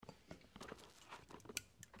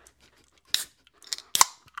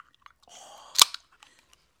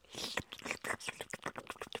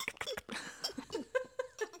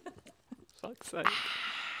sake.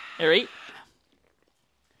 Here,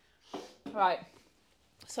 Right.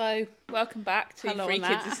 So, welcome back to Hello, Three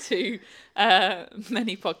Matt. Kids is Two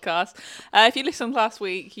mini podcast. If you listened last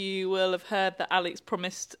week, you will have heard that Alex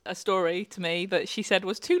promised a story to me that she said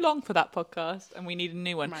was too long for that podcast and we need a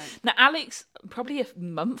new one. Right. Now, Alex, probably a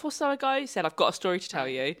month or so ago, said, I've got a story to tell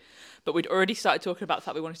you. But we'd already started talking about the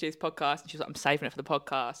fact we wanted to do this podcast. And she was like, I'm saving it for the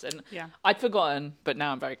podcast. And Yeah. I'd forgotten, but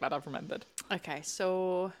now I'm very glad I've remembered. Okay,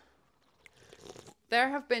 so there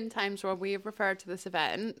have been times where we have referred to this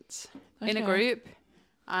event in a Okay. group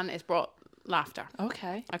and it's brought laughter.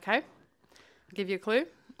 Okay. Okay? I'll give you a clue.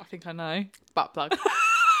 I think I know. Butt plug.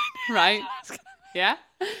 Right? Yeah?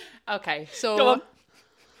 Okay, so... Go on.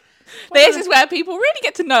 This is where people really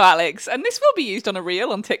get to know Alex, and this will be used on a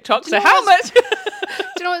reel on TikTok. So know how what's- much?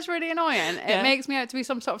 Do you know what's really annoying? Yeah. It makes me out to be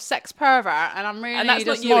some sort of sex pervert, and I'm really And that's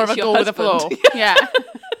not just you, more it's of a your go with the flow. husband. Yeah.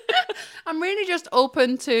 I'm really just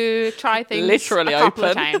open to try things Literally a couple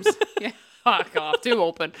of open. times. Yeah. Fuck off, too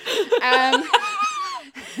open.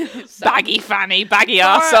 So, Baggy fanny, baggy for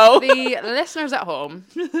arsehole. the listeners at home,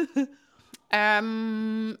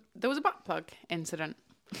 there was a butt plug incident.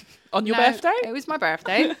 On your Now, birthday? It was my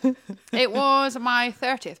birthday. It was my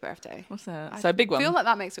 30th birthday. What's that? So a big one. I feel like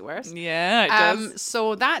that makes it worse. Yeah, it does.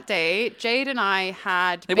 So that day, Jade and I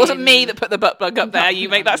had. It wasn't me that put the butt plug up there. You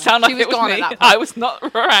make that sound like She was it was gone me. at that point. I was not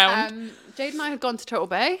around. Jade and I had gone to Turtle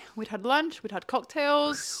Bay. We'd had lunch. We'd had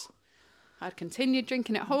cocktails. I'd continued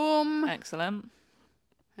drinking at home. Excellent.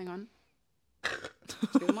 Hang on.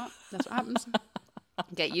 Excuse me. That's what happens.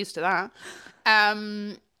 Get used to that.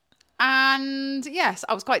 And yes,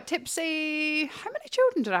 I was quite tipsy. How many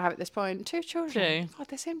children did I have at this point? 2 children. 2. God,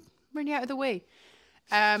 they seem really out of the way.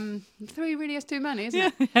 3 really is too many,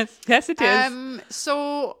 isn't it? Yes, it is.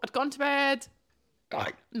 So I'd gone to bed,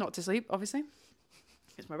 not to sleep, obviously.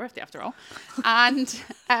 It's my birthday after all. And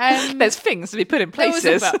There's things to be put in there was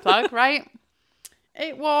places. a butt plug, right?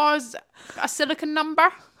 It was a silicone number.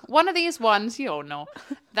 One of these ones, you all know,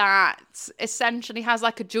 that essentially has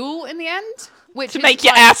like a jewel in the end. Which To is make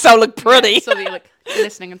your like- asshole look pretty. so that you look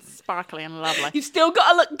glistening and sparkly and lovely. You've still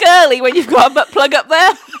got to look girly when you've got a butt plug up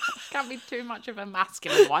there. Can't be too much of a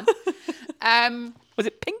masculine one. Was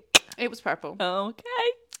it pink? It was purple. Okay.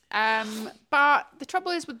 But the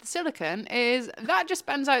trouble is with the silicone is that just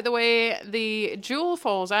bends out the way, the jewel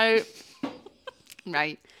falls out.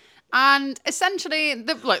 Right. And essentially,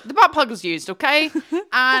 the butt plug was used, okay?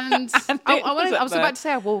 And I was about to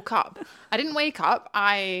say I woke up. I didn't wake up.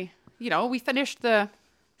 We finished the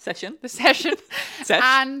Session. session. Sesh.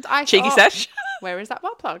 And I Cheeky thought, sesh. where is that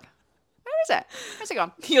butt plug? Where is it? Where's it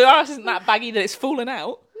gone? Your ass isn't that baggy that it's fallen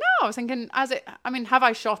out. No, I was thinking, have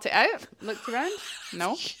I shot it out? Looked around?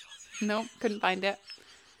 No, couldn't find it.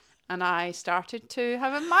 And I started to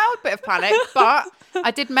have a mild bit of panic, but I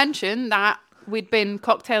did mention that we'd been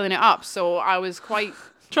cocktailing it up, so I was quite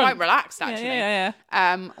relaxed, actually. Yeah.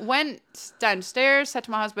 Went downstairs, said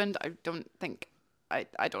to my husband, I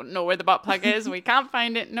don't know where the butt plug is. We can't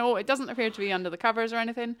find it. No, it doesn't appear to be under the covers or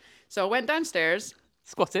anything. So I went downstairs.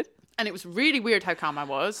 Squatted. And it was really weird how calm I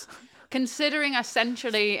was, considering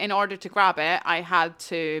essentially in order to grab it, I had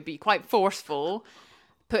to be quite forceful,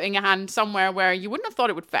 putting a hand somewhere where you wouldn't have thought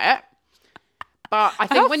it would fit. But I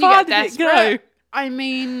think How when you far get did it go? desperate, I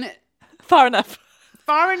mean, Far enough.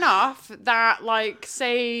 far enough that, like,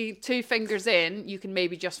 say 2 fingers in, you can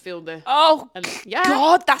maybe just feel the... Oh, yeah.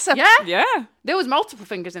 God, that's a... Yeah. Yeah. There was multiple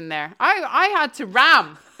fingers in there. I had to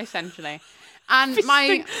ram, essentially. And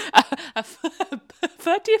my... A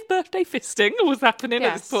 30th birthday fisting was happening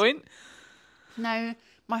at Yes. this point. Now,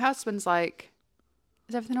 my husband's like,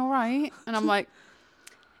 is everything all right? And I'm like,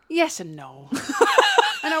 yes and no.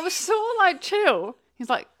 And I was so, like, chill. He's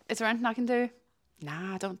like, is there anything I can do?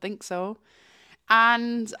 Nah, I don't think so.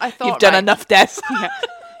 And I thought, You've done right, enough, Des. Yeah,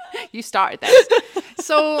 you started this.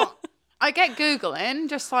 So I get Googling,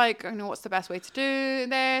 just like, what's the best way to do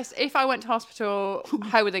this? If I went to hospital,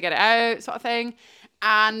 how would they get it out, sort of thing.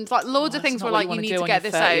 And like loads of things were like, you need to get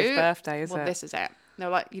this out. Birthday, is Well, it? this is it. They're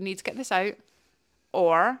like, you need to get this out,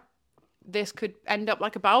 or this could end up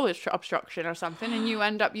like a bowel obstruction or something, and you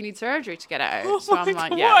need surgery to get it out. Oh So my I'm like,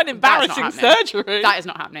 God, yeah, what an that's not embarrassing happening. surgery. That is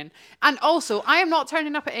not happening. And also, I am not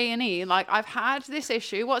turning up at A&E. Like, I've had this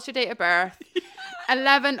issue. What's your date of birth?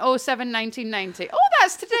 11/07/1990. Oh,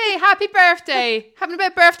 that's today. Happy birthday. Having a bit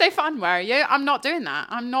of birthday fun, were you? I'm not doing that.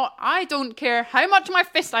 I don't care how much of my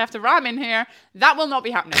fist I have to ram in here. That will not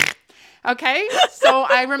be happening. Okay? So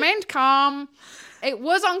I remained calm. It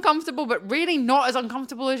was uncomfortable, but really not as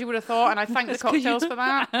uncomfortable as you would have thought. And I thank the cocktails for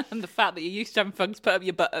that. And the fact that you're used to having thugs put up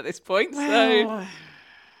your butt at this point. Well,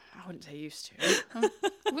 I wouldn't say used to.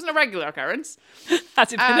 It wasn't a regular occurrence.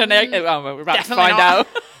 Has it been well, we're about to Definitely find not.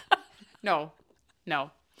 out.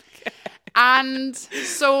 No. And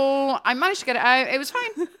so I managed to get it out. It was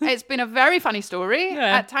fine. It's been a very funny story.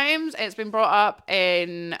 Yeah. At times, it's been brought up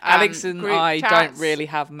in Alex and group I chats. don't really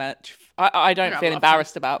have much. I don't don't feel have a lot of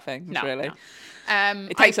embarrassed about things, No, really. no.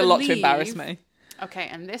 It takes I a lot to believe- embarrass me. Okay,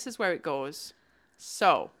 and this is where it goes.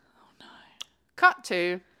 So, cut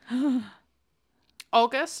to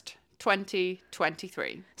August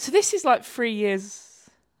 2023. So this is like 3 years.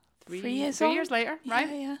 3 years Three on? years later, right?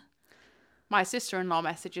 Yeah. My sister-in-law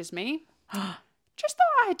messages me. Just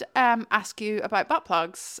thought I'd ask you about butt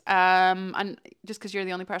plugs. And just because you're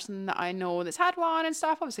the only person that I know that's had one and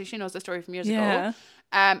stuff. Obviously, she knows the story from years Yeah. ago.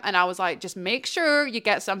 And I was like, just make sure you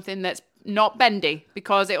get something that's not bendy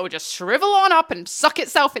because it will just shrivel on up and suck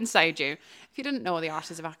itself inside you. If you didn't know, the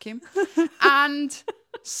arse is a vacuum. And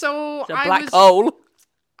so It's a black hole.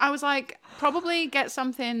 I was like, probably get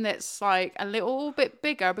something that's like a little bit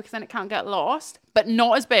bigger because then it can't get lost, but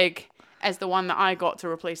not as big as the one that I got to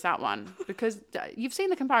replace that one. Because you've seen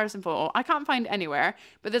the comparison photo. I can't find anywhere,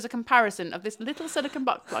 but there's a comparison of this little silicone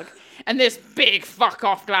butt plug and this big fuck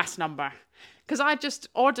off glass number. Because I just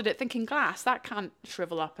ordered it thinking glass, that can't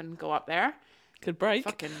shrivel up and go up there. Could break.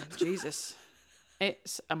 Fucking Jesus.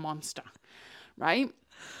 It's a monster, right?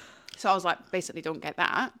 So I was like, basically don't get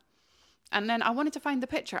that. And then I wanted to find the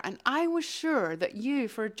picture, and I was sure that you,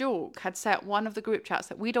 for a joke, had set one of the group chats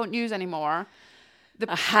that we don't use anymore.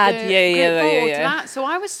 I had, group yeah. photo to that. So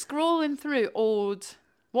I was scrolling through old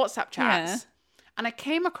WhatsApp chats, and I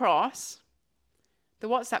came across the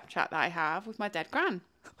WhatsApp chat that I have with my dead gran.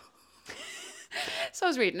 So I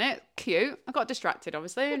was reading it, cute. I got distracted,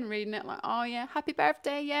 obviously, and reading it like, oh yeah, happy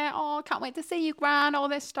birthday, yeah. Oh, can't wait to see you, gran. All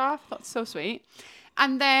this stuff. That's so sweet.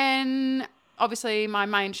 And then obviously my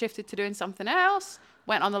mind shifted to doing something else.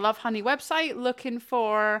 Went on the Love Honey website looking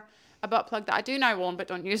for a butt plug that I do now own but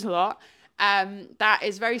don't use a lot. That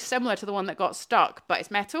is very similar to the one that got stuck, but it's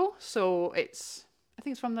metal. So I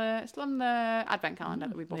think it's on the advent calendar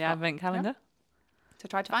that we bought. The advent calendar. Yeah. So I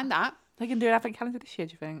tried to find that. They can do an advent calendar this year,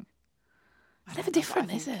 do you think? It's never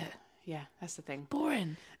different, is it? Yeah, that's the thing.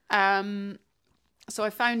 Boring. So I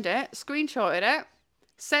found it, screenshotted it,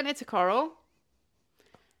 sent it to Coral,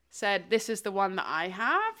 said, this is the one that I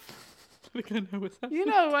have. We're going to know what's happening. You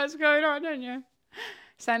know what's going on, don't you?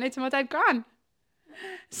 Sent it to my dead gran.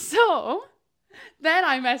 So then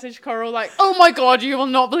I messaged Coral like, oh my God, you will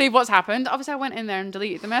not believe what's happened. Obviously I went in there and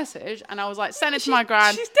deleted the message and I was like, send it to my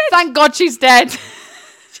gran. She's dead. Thank God she's dead. She's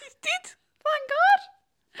dead. Thank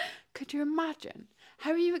God. Could you imagine?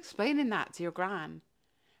 How are you explaining that to your gran?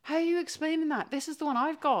 How are you explaining that? This is the one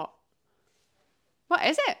I've got. What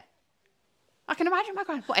is it? I can imagine my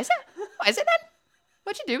gran. What is it? What is it then?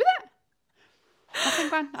 What'd you do with it? Nothing,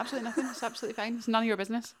 gran. Absolutely nothing. It's absolutely fine. It's none of your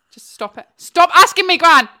business. Just stop it. Stop asking me,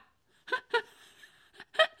 gran.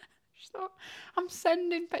 So, I'm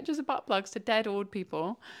sending pictures of butt plugs to dead old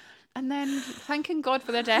people and then thanking God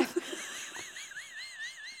for their death.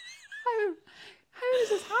 How has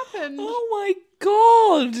this happened? Oh my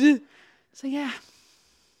God. So yeah.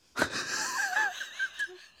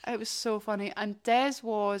 It was so funny. And Des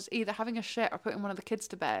was either having a shit or putting one of the kids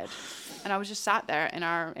to bed. And I was just sat there in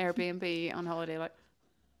our Airbnb on holiday like,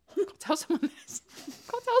 go tell someone this.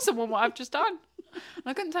 Go tell someone what I've just done. And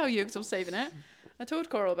I couldn't tell you because I was saving it. I told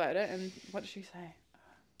Coral about it and what did she say?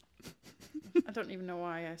 I don't even know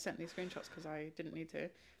why I sent these screenshots because I didn't need to.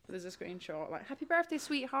 But there's a screenshot like, happy birthday,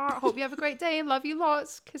 sweetheart. Hope you have a great day. Love you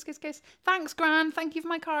lots. Kiss, kiss, kiss. Thanks, Gran. Thank you for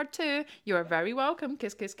my card too. You are very welcome.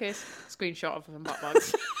 Kiss, kiss, kiss. Screenshot of them butt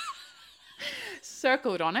plugs.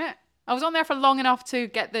 Circled on it. I was on there for long enough to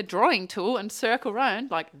get the drawing tool and circle around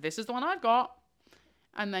like, this is the one I've got.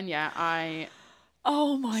 And then, yeah, I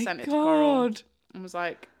Oh my sent it to Coral God. and was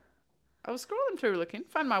like, I was scrolling through looking,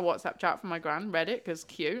 found my WhatsApp chat from my gran, read it because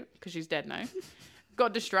cute, because she's dead now.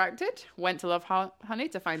 Got distracted, went to Love Honey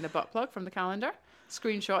to find the butt plug from the calendar,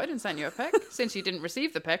 screenshotted and sent you a pic. Since you didn't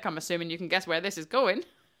receive the pic, I'm assuming you can guess where this is going.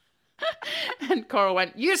 And Coral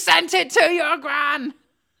went, you sent it to your gran!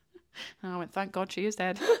 And I went, thank God she is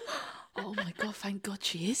dead. Oh my God, thank God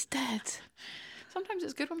she is dead. Sometimes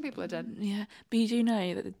it's good when people are dead. Yeah, but you do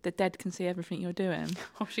know that the dead can see everything you're doing.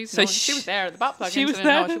 Oh, she So was there at the butt plug. she was incident.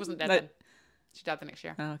 there? No, she wasn't dead No. then. She died the next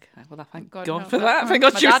year. Okay, well, thank God, God no, for that- that. Thank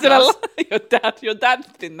God my she was dad still does. alive. Your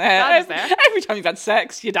dad's been there. Dad was there. Every time you've had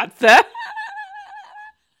sex, your dad's there.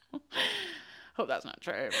 Hope that's not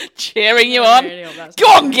true. Cheering you I on. really hope that's Go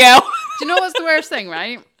not on, true. girl. Do you know what's the worst thing,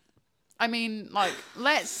 right? I mean, like,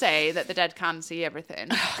 let's say that the dead can see everything.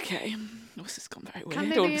 Okay. This has gone very Can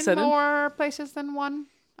weird they all of be a in sudden. more places than one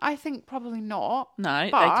I think probably not. No, they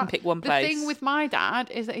But can pick one place. The thing with my dad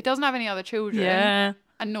is that he doesn't have any other children. Yeah.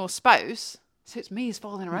 And no spouse. So it's me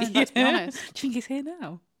falling around, let's be honest. Do you think he's here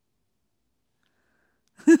now?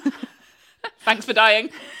 Thanks for dying.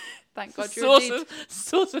 Thank God you're dead.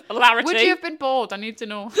 Source of hilarity. Would you have been bored? I need to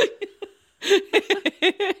know.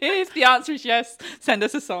 If the answer is yes, send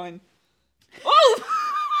us a sign. Oh!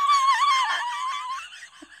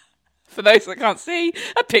 For those that can't see,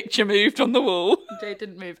 a picture moved on the wall. Jay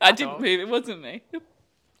didn't move. I didn't move. It wasn't me.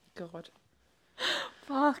 God.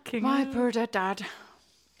 Fucking My hell. poor dead dad.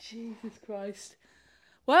 Jesus Christ.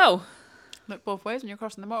 Well. Look both ways when you're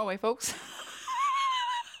crossing the motorway, folks. Is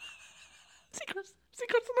he crossing the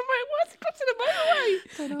motorway? Why is he crossing the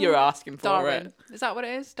motorway? You're asking for Darwin. it. Is that what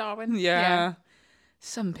it is? Darwin? Yeah.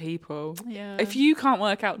 Some people. Yeah. If you can't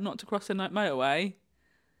work out not to cross a motorway...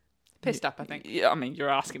 Pissed up, I think. Yeah, I mean, you're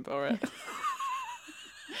asking for it.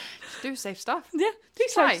 Do safe stuff. Yeah, do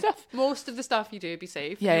safe stuff. Most of the stuff you do, be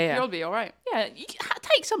safe. Yeah. You'll be all right. Yeah, you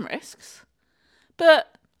take some risks,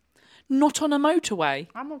 but not on a motorway.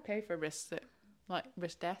 I'm okay for risks that, like,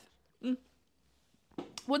 risk death.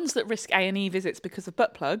 Ones that risk A&E visits because of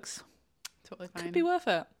butt plugs Totally fine. could be worth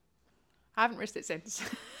it. I haven't risked it since.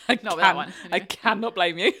 Not with that one. I Anyway. cannot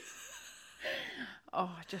blame you. Oh,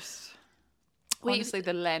 just... Honestly,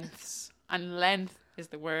 the lengths. And length is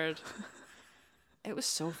the word. It was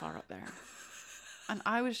so far up there. And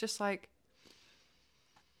I was just like...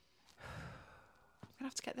 I'm going to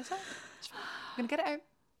have to get this out. I'm going to get it out.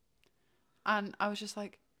 And I was just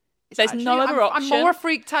like... There's no other option. I'm more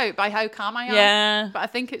freaked out by how calm I am. Yeah. But I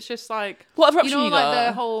think it's just like... What other option you know, you like got?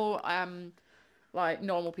 the whole... like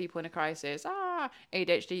normal people in a crisis.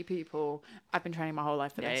 ADHD people. I've been training my whole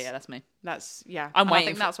life for this. Yeah, that's me. That's, yeah. I'm and waiting I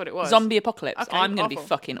think for that's what it was. Zombie apocalypse. Okay, I'm going to be awful.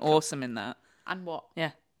 fucking awesome in that. And what?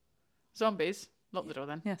 Yeah. Zombies? Lock the door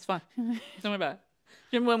then. Yeah, it's fine. Don't worry about it.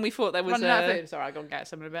 Do you remember when we thought there was Running out of food. Sorry, I'll go and get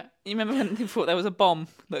some in a bit. You remember when we thought there was a bomb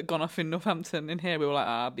that had gone off in Northampton in here? We were like,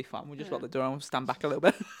 I'll be fine. We'll just lock the door and we'll stand back a little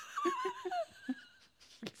bit.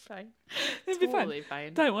 It's fine. It'll be Totally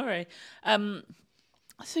fine. Don't worry.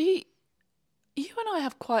 So you and I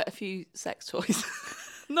have quite a few sex toys.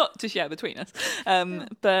 Not to share between us.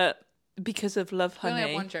 But because of Love We Honey.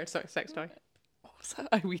 only have one shared sex toy. So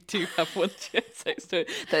we do have one shared sex toy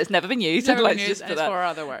that has never been used. Never I'd like been to used, just and put it's that. for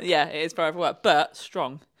other work. Yeah, it is for other work, but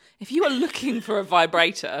strong. If you are looking for a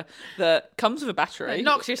vibrator that comes with a battery, It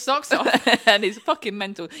knocks your socks off. and is fucking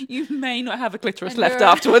mental, you may not have a clitoris And left your-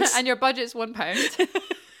 afterwards. And your budget's £1.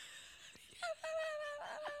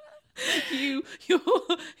 your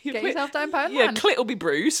Get yourself down pound Yeah, man. clit will be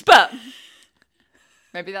bruised, but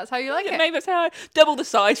Maybe that's how you like it. maybe that's how double the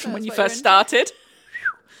size from when That's you what you're first started.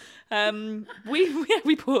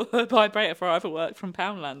 We bought a vibrator for other work from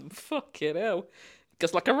Poundland. Fucking hell,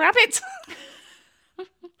 just like a rabbit.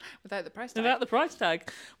 Without the price tag. Without the price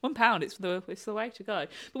tag, £1. It's the way to go.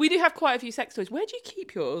 But we do have quite a few sex toys. Where do you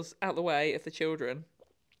keep yours out the way of the children?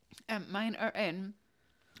 Mine are in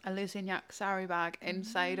a Lusignac sari bag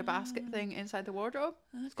inside a basket thing inside the wardrobe.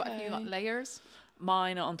 It's got a few like layers.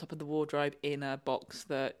 Mine are on top of the wardrobe in a box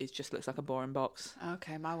that just looks like a boring box.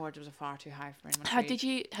 Okay, my wardrobes are far too high for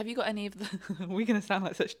anyone. Have you got any of the? We're going to sound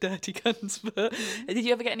like such dirty guns, but did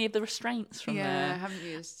you ever get any of the restraints from Yeah, there? I haven't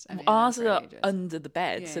used any. Ours of them are for ages. under the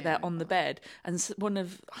bed, so Yeah, they're yeah, on the bed. And one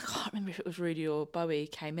of, I can't remember if it was Rudy or Bowie,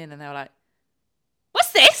 came in and they were like,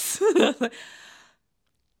 "What's this?" I was like,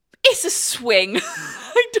 it's a swing.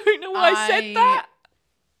 I don't know why I said that.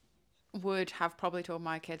 Would have probably told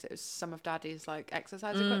my kids it was some of Daddy's like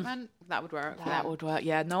exercise equipment. That would work. for That them. would work,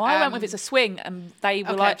 yeah. No, I went with it's a swing, and they were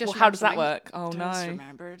Okay, like, just "Well, how remembered does that something. work?" Oh Just no.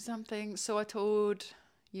 remembered something. So I told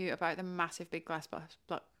you about the massive big glass butt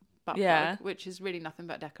Yeah. plug, which is really nothing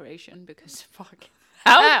but decoration because fuck.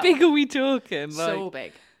 How hell. big are we talking? So Like,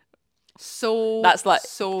 big. So that's like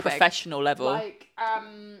so professional level. Like that Do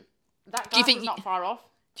you glass think is not far off.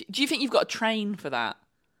 Do you think you've got to train for that?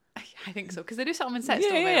 I think so because they do something in sets, Yeah,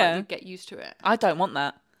 don't they? yeah. Like, you get used to it. I don't want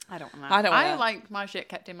that. I don't want that. I don't want I that. like my shit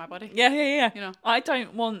kept in my body. Yeah. You know. I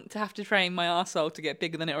don't want to have to train my arsehole to get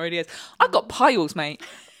bigger than it already is. I've got piles, mate.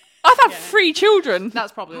 I've had 3 children.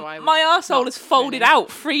 That's probably why My arsehole has folded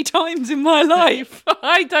out 3 times in my life.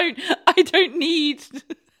 I don't need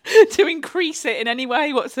to increase it in any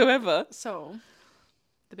way whatsoever. So,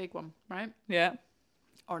 the big one, right? Yeah.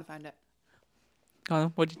 Orla found it.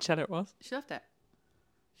 Oh, what did you tell her it was? She left it.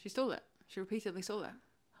 She stole it. She repeatedly stole it.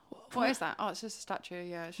 What is that? Oh, it's just a statue.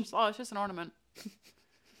 Yeah, it's just an ornament.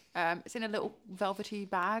 It's in a little velvety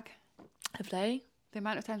bag. Have they? The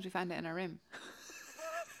amount of times we found it in our room.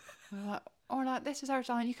 We were like, Orla, this is our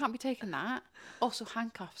darling. You can't be taking that. Also,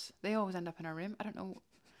 handcuffs. They always end up in our room. I don't know.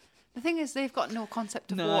 The thing is, they've got no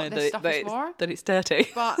concept of what this stuff is for. That it's dirty.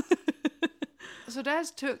 But so Des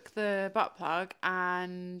took the butt plug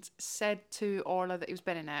and said to Orla that he was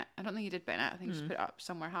binning it. I don't think he did bin it. I think he just put it up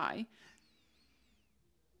somewhere high.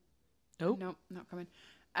 Nope. Nope, not coming.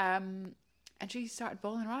 And she started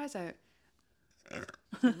bawling her eyes out.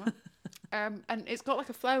 And it's got like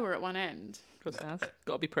a flower at one end. Of course it has.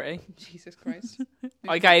 Got to be pretty. Jesus Christ.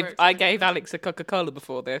 I gave Alex a Coca-Cola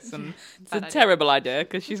before this, and it's a terrible idea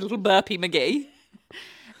because she's a little burpy McGee.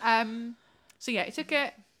 So yeah, he took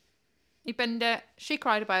it, he binned it, she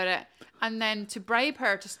cried about it, and then to bribe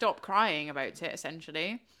her to stop crying about it,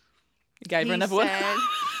 essentially, He gave her another one.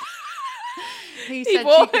 He said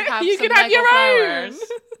she could have your flowers, own.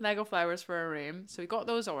 Lego flowers for her room. So we got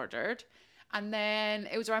those ordered. And then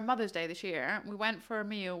it was around Mother's Day this year. We went for a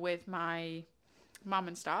meal with my mum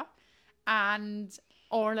and stuff. And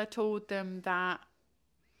Orla told them that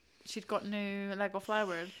she'd got new Lego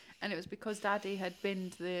flowers. And it was because Daddy had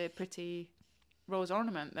binned the pretty rose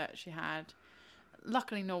ornament that she had.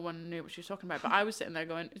 Luckily, no one knew what she was talking about. But I was sitting there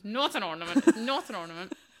going, it's not an ornament. It's not an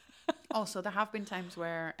ornament. Also, there have been times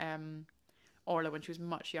where Orla, when she was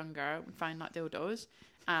much younger, would find like dildos.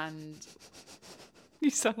 And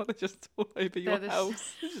you sound like they're just all over your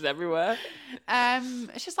house. It's just everywhere.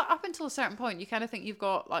 It's just like up until a certain point, you kind of think you've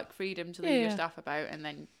got like freedom to leave your stuff about, and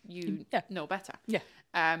then you know better. Yeah.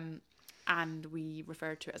 And we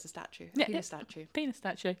referred to it as a statue. Penis statue. Penis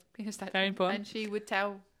statue. Penis statue. Very important. And she would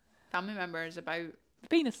tell family members about the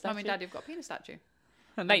penis statue. Mum and Daddy have got a penis statue.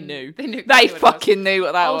 And they knew. They knew. They fucking knew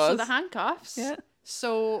what that was. Also the handcuffs. Yeah.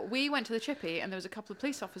 So we went to the chippy and there was a couple of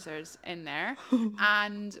police officers in there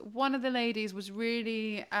and one of the ladies was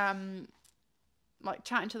really like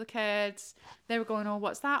chatting to the kids. They were going, oh,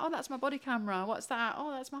 what's that? Oh, that's my body camera. What's that?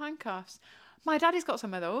 Oh, that's my handcuffs. My daddy's got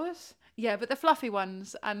some of those. Yeah, but the fluffy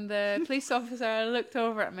ones. And the police officer looked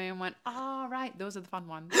over at me and went, oh, right, those are the fun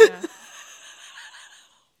ones. Yeah.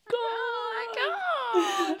 Oh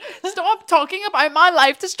my God. Stop talking about my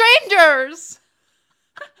life to strangers.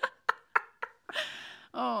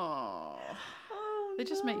 Oh, they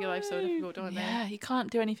just make your life so difficult, don't they? Yeah, you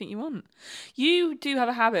can't do anything you want. You do have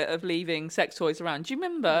a habit of leaving sex toys around. Do you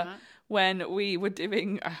remember when we were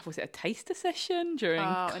doing, was it a taster session during?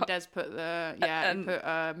 Oh, and Des put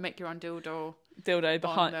put make your own dildo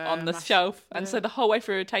behind on the shelf, and so the whole way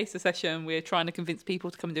through a taster session, we're trying to convince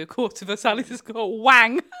people to come and do a quarter of us. Alice has got a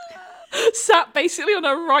wang sat basically on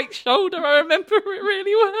her right shoulder. I remember it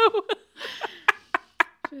really well.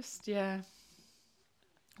 Just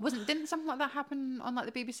Didn't something like that happen on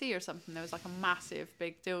like the BBC or something? There was like a massive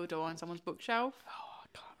big dildo on someone's bookshelf. Oh,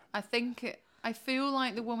 I can't remember. I feel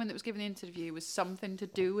like the woman that was giving the interview was something to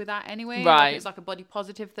do with that anyway. Right. Like it was like a body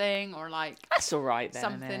positive thing or like that's all right then.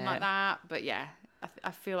 Something like that. But yeah,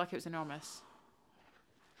 I feel like it was enormous.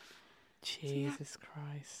 Jesus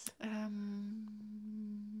Christ.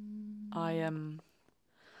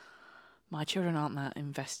 My children aren't that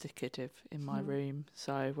investigative in my room,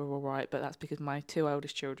 so we're all right. But that's because my two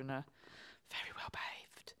eldest children are very well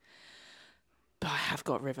behaved. But I have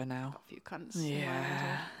got River now. Got a few cunts.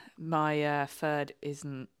 Yeah. My third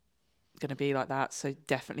isn't going to be like that, so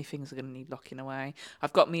definitely things are going to need locking away.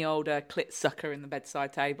 I've got my old clit sucker in the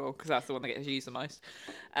bedside table because that's the one that gets used the most.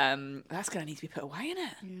 That's going to need to be put away, isn't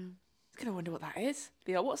it? Yeah. I'm going to wonder what that is.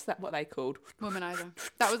 What's that? What are they called? Womanizer.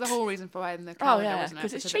 That was the whole reason for buying the calendar, wasn't it?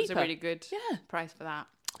 Because it's It cheaper. was a really good price for that.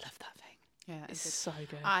 I love that thing. Yeah, it's so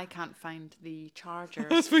good. I can't find the chargers.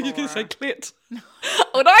 I was really going to say clit.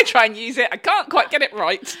 When I try and use it, I can't quite get it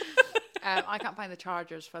right. I can't find the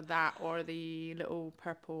chargers for that or the little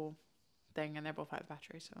purple thing, and they're both out of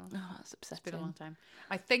battery. So that's upsetting. It's been a long time.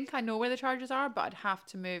 I think I know where the chargers are, but I'd have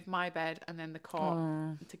to move my bed and then the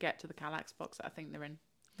cot to get to the Kallax box that I think they're in.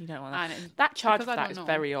 You don't want that. That charge for that is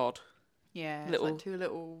very odd. Yeah, it's like two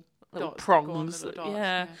little prongs. Little dots,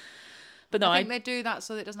 yeah. But no, I think they do that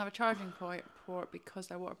so that it doesn't have a charging port because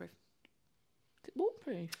they're waterproof.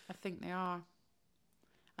 Waterproof? I think they are.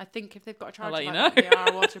 I think if they've got a charger, they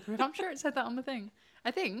are waterproof. I'm sure it said that on the thing. I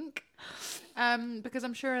think, because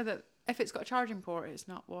I'm sure that if it's got a charging port, it's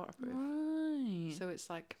not waterproof. Right. So it's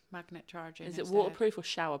like magnet charging. Is it waterproof or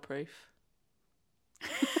showerproof?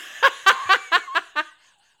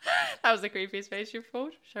 That was the creepiest face you've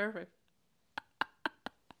pulled. Showerproof.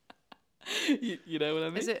 You know what I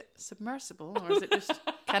mean? Is it submersible or is it just?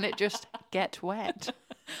 Can it just get wet?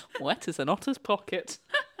 Wet as an otter's pocket.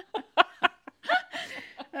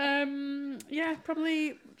 Yeah,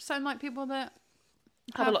 probably sound like people that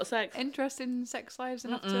have a lot of sex, interest in sex lives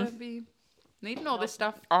enough to be needing all this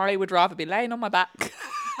stuff. I would rather be laying on my back.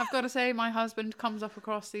 I've got to say, my husband comes up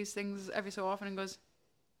across these things every so often and goes,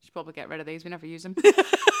 "You should probably get rid of these. We never use them."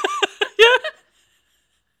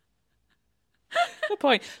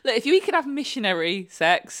 point. Look, if we could have missionary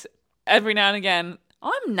sex every now and again,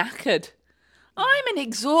 I'm knackered. I'm an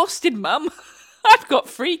exhausted mum. I've got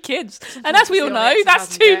 3 kids. And as we all know,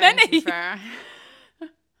 that's too many.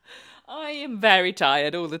 I am very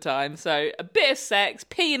tired all the time. So a bit of sex,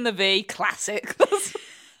 P in the V, classic.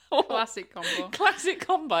 Classic combo. Classic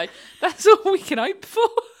combo. That's all we can hope for.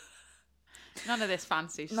 None of this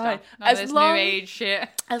fancy stuff. No. None of this new age shit.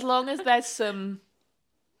 As long as there's some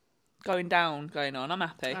going on, I'm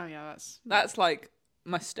happy. Oh yeah, that's like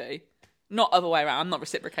must do. Not other way around. I'm not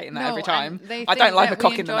reciprocating that every time. I don't like a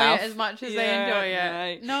cock in the mouth. It as much as they enjoy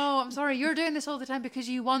it. No, I'm sorry. You're doing this all the time because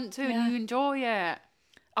you want to and you enjoy it.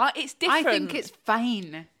 It's different. I think it's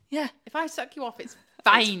fine. Yeah. If I suck you off, it's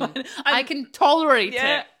fine. I can tolerate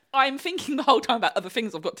it. I'm thinking the whole time about other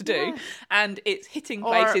things I've got to do, and it's hitting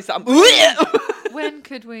places that I'm. When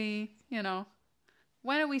could we,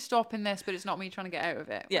 when are we stopping this, but it's not me trying to get out of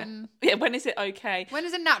it? Yeah. When is it okay? When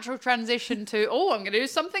is a natural transition to, I'm going to do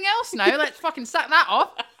something else now. Let's fucking suck that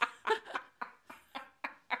off.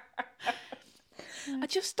 I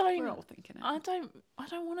just don't. We're all thinking it. I don't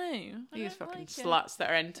want to. These fucking sluts that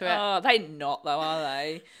are into it. Oh, they're not though, are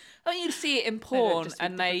they? I mean, you see it in porn,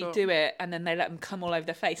 and they do it, and then they let them come all over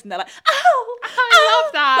their face, and they're like, "Oh, I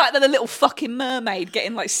love that!" Like they're the little fucking mermaid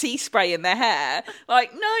getting like sea spray in their hair.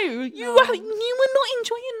 Like, no, you were not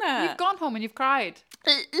enjoying that. You've gone home and you've cried.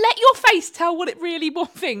 Let your face tell what it really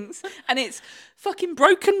thinks, and it's fucking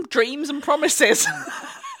broken dreams and promises.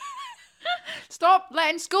 Stop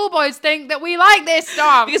letting schoolboys think that we like this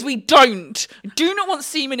stuff. Because we don't. I do not want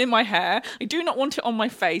semen in my hair. I do not want it on my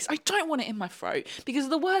face. I don't want it in my throat. Because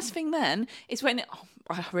the worst thing then is when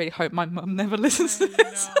I really hope my mum never listens to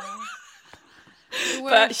this.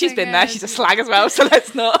 But she's been there. She's a slag as well, so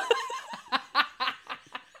let's not.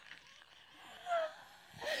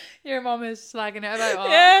 Your mum is slagging it about all.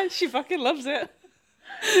 Yeah, she fucking loves it.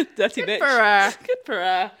 Dirty bitch. For her. Good for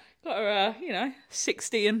her. Got her,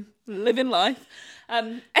 60 and living life.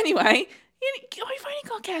 Anyway, you've only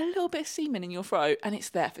got to get a little bit of semen in your throat, and it's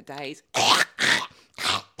there for days.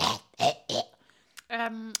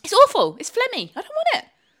 It's awful. It's phlegmy. I don't want it.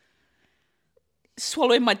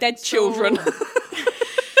 Swallowing my dead children.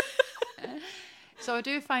 So I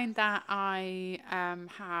do find that I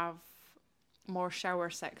have more shower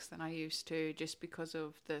sex than I used to, just because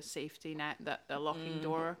of the safety net that the locking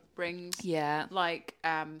door brings. Yeah. Like,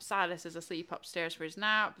 Silas is asleep upstairs for his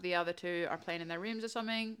nap. The other 2 are playing in their rooms or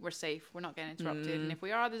something. We're safe. We're not getting interrupted. And if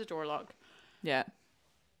we are, there's a door lock. Yeah.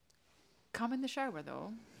 Come in the shower,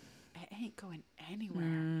 though. It ain't going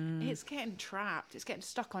anywhere. It's getting trapped. It's getting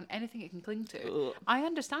stuck on anything it can cling to. Ugh. I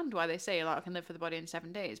understand why they say, like, I can live for the body in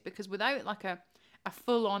 7 days. Because without, like, a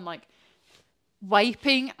full-on, like,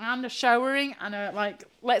 wiping and a showering and a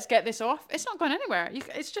let's get this off, it's not going anywhere.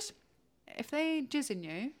 It's just, if they jizz in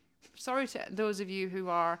you, sorry to those of you who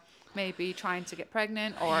are maybe trying to get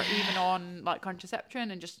pregnant or even on like contraception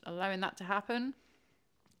and just allowing that to happen,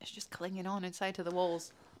 it's just clinging on inside to the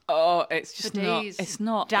walls. Oh, it's just not. It's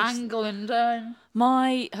not dangling down.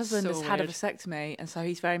 My husband has had a vasectomy, and so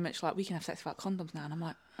he's very much like, we can have sex without condoms now. And I'm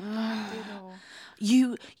like, I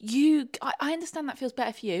understand that feels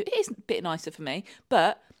better for you. It is a bit nicer for me,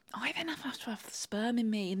 but I then have to have sperm in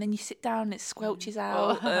me, and then you sit down and it squelches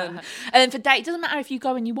out. And then for day, it doesn't matter if you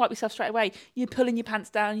go and you wipe yourself straight away. You're pulling your pants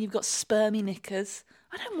down, and you've got spermy knickers.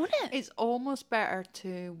 I don't want it. It's almost better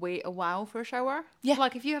to wait a while for a shower. Yeah.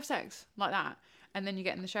 Like if you have sex like that, and then you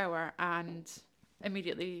get in the shower and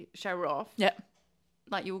immediately shower off. Yeah.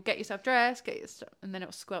 Like you'll get yourself dressed, and then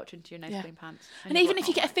it'll squelch into your nice clean pants. And even if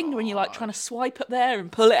you get a finger and you're like trying to swipe up there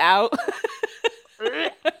and pull it out.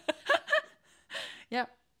 Yeah.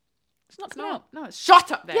 It's not coming out. No, it's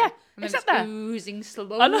shot up there. Yeah, and it's then up there. Oozing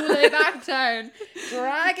slowly back down,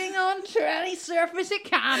 dragging onto any surface it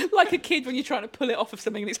can. Like a kid when you're trying to pull it off of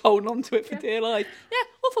something and it's holding on to it for dear life.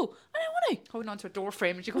 Yeah, awful. I don't want to. Holding onto a door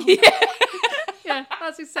frame as you go. Yeah. Yeah,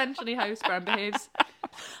 that's essentially how sperm behaves.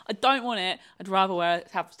 I don't want it. I'd rather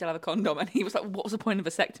still have a condom. And he was like, what was the point of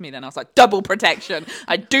vasectomy then? I was like, double protection.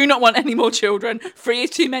 I do not want any more children. 3 is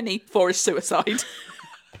too many. 4 is suicide.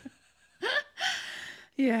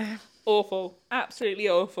 Yeah. Awful. Absolutely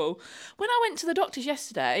awful. When I went to the doctors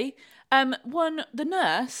yesterday, the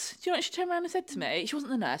nurse, do you know what she turned around and said to me? She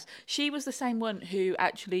wasn't the nurse. She was the same one who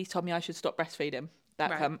actually told me I should stop breastfeeding.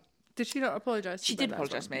 That cunt. Did she not apologise? She did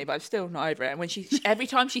apologise to me, but I'm still not over it. And when every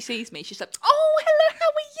time she sees me, she's like, "Oh, hello, how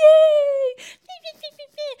are you?"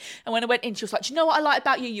 And when I went in, she was like, "Do you know what I like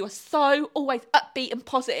about you? You are so always upbeat and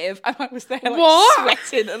positive." And I was there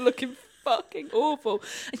sweating and looking fucking awful.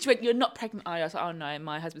 And she went, "You're not pregnant, are you?" I was like, "Oh no,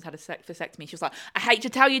 my husband's had a vasectomy." She was like, "I hate to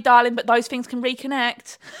tell you, darling, but those things can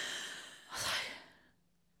reconnect." I was like,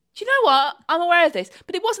 Do you know what? I'm aware of this,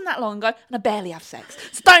 but it wasn't that long ago, and I barely have sex.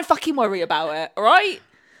 So don't fucking worry about it, all right?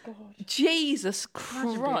 God. Jesus Imagine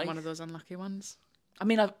being Christ. one of those unlucky ones. I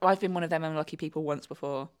mean, I've been one of them unlucky people once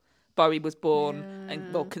before. Bowie was born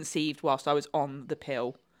and, well, conceived whilst I was on the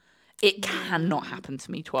pill. It cannot happen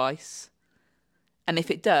to me twice. And if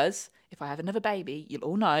it does, if I have another baby, you'll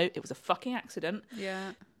all know it was a fucking accident.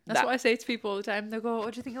 Yeah. That's what I say to people all the time. They go, "Oh,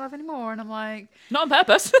 do you think you'll have any more?" And I'm like, not on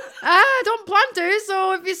purpose. I don't plan to,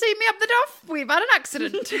 so if you see me up the duff, we've had an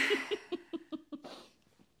accident.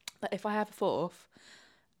 But if I have a fourth,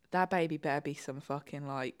 that baby better be some fucking,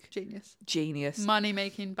 like... Genius.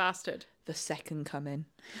 Money-making bastard. The second coming.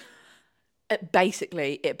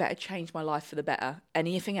 Basically, it better change my life for the better.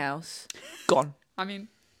 Anything else, gone. I mean,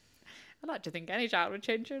 I like to think any child would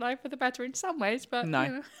change your life for the better in some ways, but no, you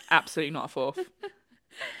know. Absolutely not a fourth.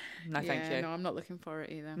 No, thank you. No, I'm not looking for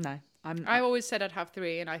it either. No, I always said I'd have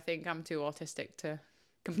 3, and I think I'm too autistic to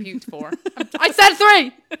compute 4. I said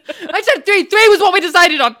 3. I said 3. 3 was what we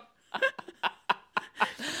decided on.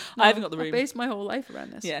 I haven't got the room. I based my whole life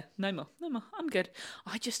around this. Yeah, no more. I'm good.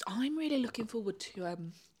 I'm really looking forward to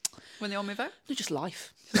when they all move out. No, just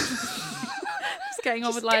life. Just getting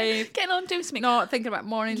on with life. Getting on, doing something. Not thinking about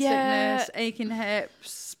morning sickness, aching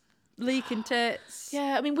hips, leaking tits.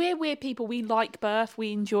 Yeah, I mean, we're weird people. We like birth.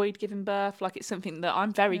 We enjoyed giving birth. Like, it's something that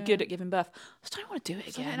I'm very good at giving birth. I just don't want to do it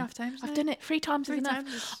again. Enough times. I've done it 3 times. 3 is enough.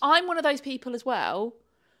 times. I'm one of those people as well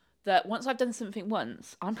that once I've done something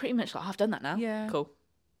once, I'm pretty much like, I've done that now. Yeah. Cool.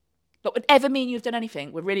 But whenever me and you have done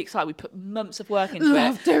anything, we're really excited. We put months of work into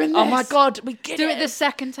Love doing this. Oh my God, we get do it the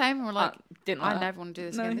second time, and we're like, I never want to do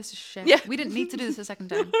this again. This is shit. Yeah. We didn't need to do this a second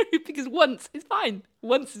time. Because once is fine.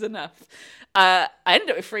 Once is enough. I ended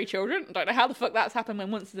up with 3 children. I don't know how the fuck that's happened when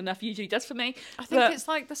once is enough usually does for me. I think it's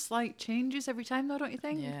like the slight changes every time, though, don't you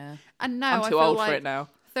think? Yeah. And now I'm too I feel old like for it now.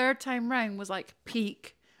 3rd time round was like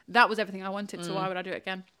peak. That was everything I wanted, so why would I do it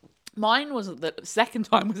again? Mine wasn't. The second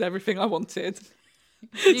time was everything I wanted.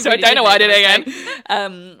 You So really I don't know why I did make it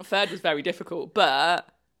again. 3rd was very difficult, but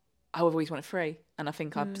I've always wanted 3, and I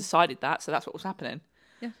think I've decided that, so that's what was happening.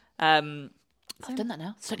 Yeah. I've done that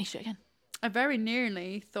now, so I don't need to do it again. I very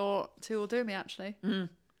nearly thought 2 will do me, actually. I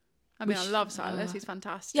mean, I love Silas. He's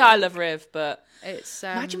fantastic. Yeah, I love Riv, but it's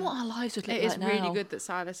imagine what our lives would look like now. It is really good that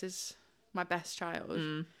Silas is my best child.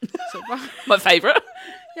 So far. My favourite.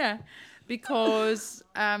 Yeah, because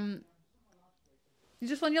you're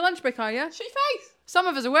just on your lunch break, are you? Shut your face. Some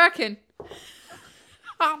of us are working.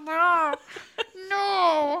 Oh,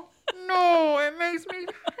 no, it makes me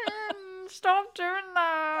stop doing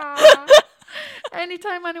that.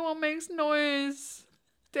 Anytime anyone makes noise,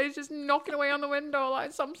 they're just knocking away on the window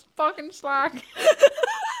like some fucking slack.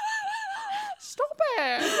 Stop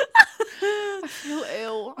it. I feel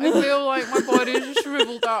ill. I feel like my body is just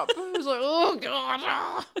shriveled up. I was like, oh God.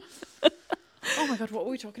 Oh my God, what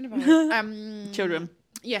were we talking about? Children.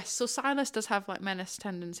 Yes, so Silas does have like menace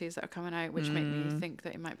tendencies that are coming out, which make me think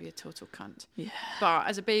that he might be a total cunt. Yeah. But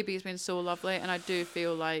as a baby, he's been so lovely, and I do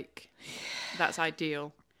feel like that's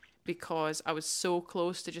ideal, because I was so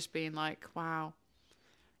close to just being like, wow,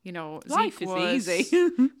 you know, Life Zeke is easy.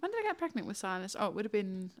 When did I get pregnant with Silas? Oh, it would have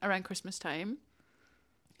been around Christmas time.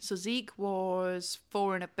 So Zeke was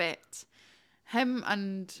 4 and a bit. Him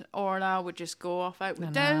and Orla would just go off out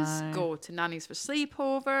with Des, go to nannies for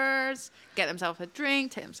sleepovers, get themselves a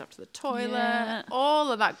drink, take themselves to the toilet,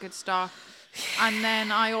 all of that good stuff. And then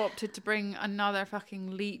I opted to bring another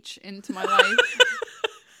fucking leech into my life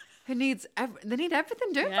who needs they need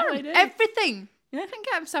everything doing for him. Everything. Yeah. He can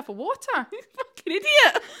get himself a water. He's a fucking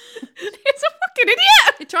idiot. He's a fucking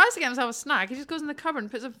idiot. He tries to get himself a snack. He just goes in the cupboard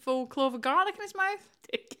and puts a full clove of garlic in his mouth.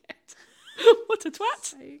 Dickhead. What a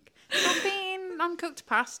twat. Stop eating uncooked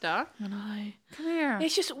pasta. I know. Come here.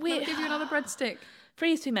 It's just weird. I'll give you another breadstick.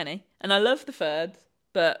 3 is too many. And I love the 3rd,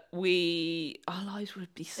 but our lives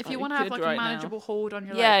would be so if you want to have like a manageable hold on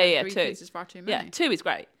your life, 3 kids is far too many. Yeah, 2 is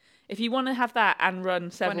great. If you want to have that and run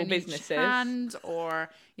several businesses. Hand, or,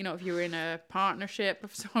 you know, if you're in a partnership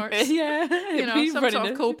of sorts. Yeah. You know, some sort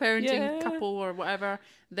of co-parenting couple or whatever,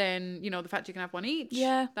 then, you know, the fact you can have one each.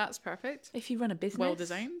 Yeah. That's perfect. If you run a business. Well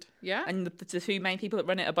designed. Yeah. And the 2 main people that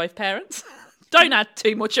run it are both parents. Don't add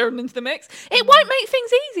too much children into the mix. It won't make things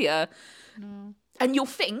easier. No. And you'll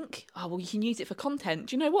think, oh, well, you can use it for content.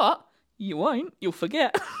 Do you know what? You won't. You'll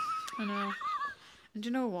forget. I know. And do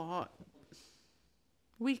you know what?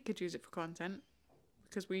 We could use it for content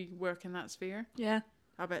because we work in that sphere. Yeah.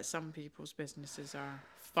 I bet some people's businesses are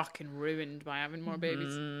fucking ruined by having more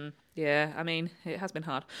babies. Yeah, I mean, it has been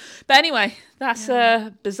hard. But anyway, that's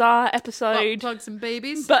a bizarre episode. Butt plugs and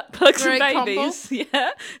babies. Butt plugs Very and babies.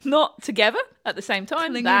 Yeah. Not together. at the same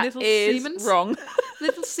time. Clingy That little is Siemens. wrong.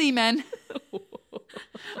 Little seamen.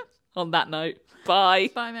 On that note, bye.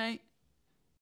 Bye, mate.